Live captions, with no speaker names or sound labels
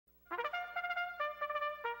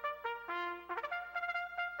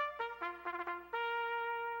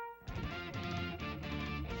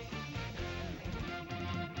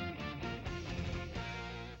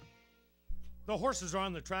The horses are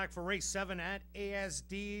on the track for race 7 at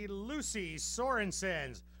ASD. Lucy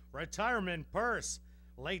Sorensen's Retirement Purse,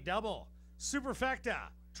 Late Double, Superfecta,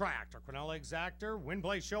 Tractor, Quinella Exactor, Win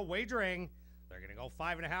Play Show Wagering. They're going to go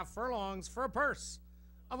 5.5 furlongs for a purse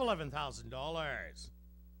of $11,000.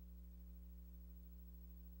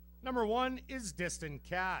 Number 1 is Distant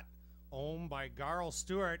Cat, owned by Garl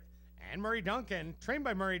Stewart and Murray Duncan, trained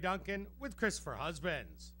by Murray Duncan with Christopher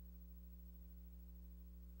Husbands.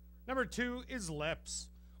 Number 2 is Lips,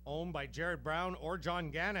 owned by Jared Brown or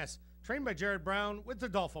John Gannis, trained by Jared Brown with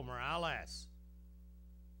Adolfo Morales.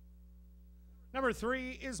 Number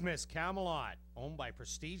 3 is Miss Camelot, owned by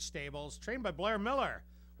Prestige Stables, trained by Blair Miller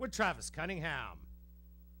with Travis Cunningham.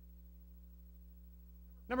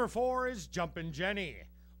 Number 4 is Jumpin' Jenny,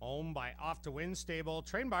 owned by Off to Win Stable,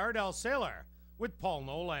 trained by Ardell Saylor with Paul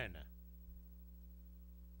Nolan.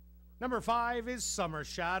 Number 5 is Summer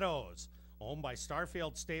Shadows, owned by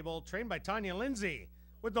Starfield Stable, trained by Tanya Lindsay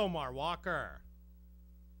with Omar Walker.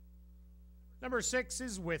 Number 6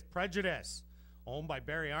 is With Prejudice, owned by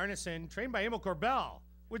Barry Arneson, trained by Emil Corbell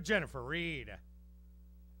with Jennifer Reed.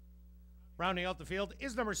 Rounding out the field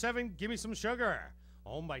is number 7, Gimme Some Sugar,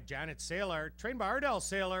 owned by Janet Saylor, trained by Ardell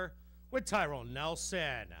Saylor with Tyrone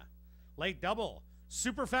Nelson. Late Double,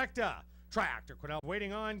 Superfecta, Tractor Quinell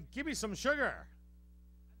waiting on Gimme Some Sugar,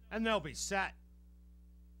 and they'll be set.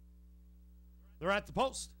 They're at the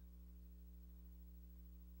post.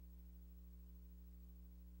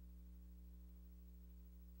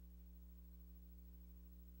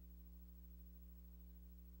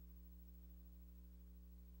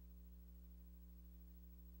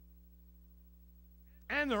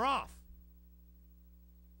 And they're off.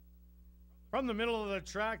 From the middle of the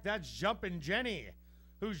track, that's Jumpin' Jenny,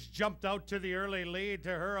 who's jumped out to the early lead. To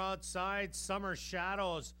her outside, Summer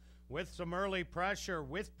Shadows with some early pressure,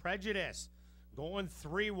 With Prejudice. Going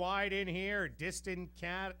 3 wide in here. Distant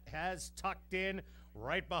Cat has tucked in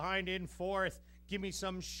right behind in 4th. Gimme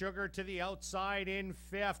Some Sugar to the outside in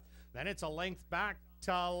 5th. Then it's a length back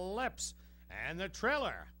to Lips. And the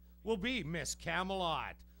trailer will be Miss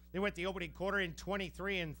Camelot. They went the opening quarter in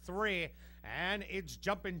 23 and 3. And it's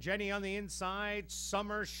Jumpin' Jenny on the inside.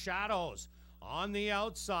 Summer Shadows on the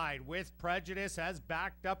outside. With Prejudice has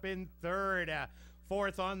backed up in 3rd.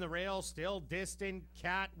 4th on the rail, still Distant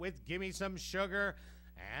Cat with Gimme Some Sugar.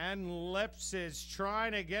 And Lips is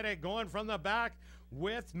trying to get it going from the back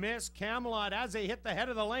with Miss Camelot as they hit the head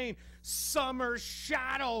of the lane. Summer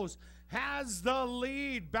Shadows has the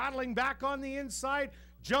lead, battling back on the inside.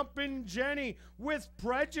 Jumpin' Jenny with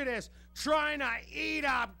Prejudice, trying to eat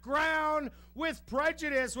up ground. With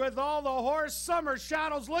Prejudice, with all the horse. Summer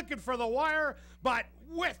Shadows looking for the wire, but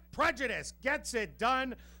With Prejudice gets it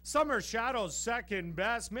done. Summer Shadows second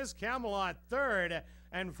best, Miss Camelot 3rd,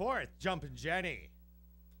 and 4th, Jumpin' Jenny.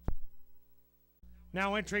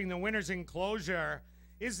 Now entering the winner's enclosure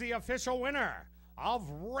is the official winner of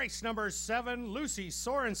race number 7, Lucy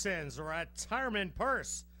Sorensen's Retirement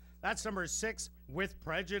Purse. That's number 6, With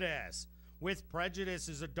Prejudice. With Prejudice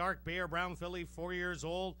is a dark bay or brown filly, 4 years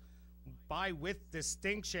old, by With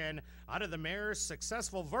Distinction, out of the mare's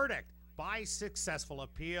Successful Verdict by Successful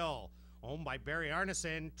Appeal. Owned by Barry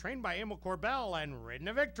Arneson, trained by Emil Corbell, and ridden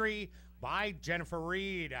to victory by Jennifer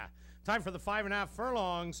Reed. Time for the 5.5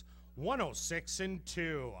 furlongs, 106 and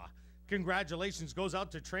 2. Congratulations goes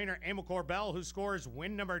out to trainer Emil Corbell, who scores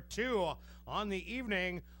win number 2 on the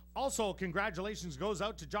evening. Also, congratulations goes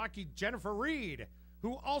out to jockey Jennifer Reed,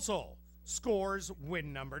 who also scores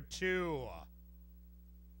win number 2.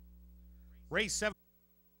 Race 7.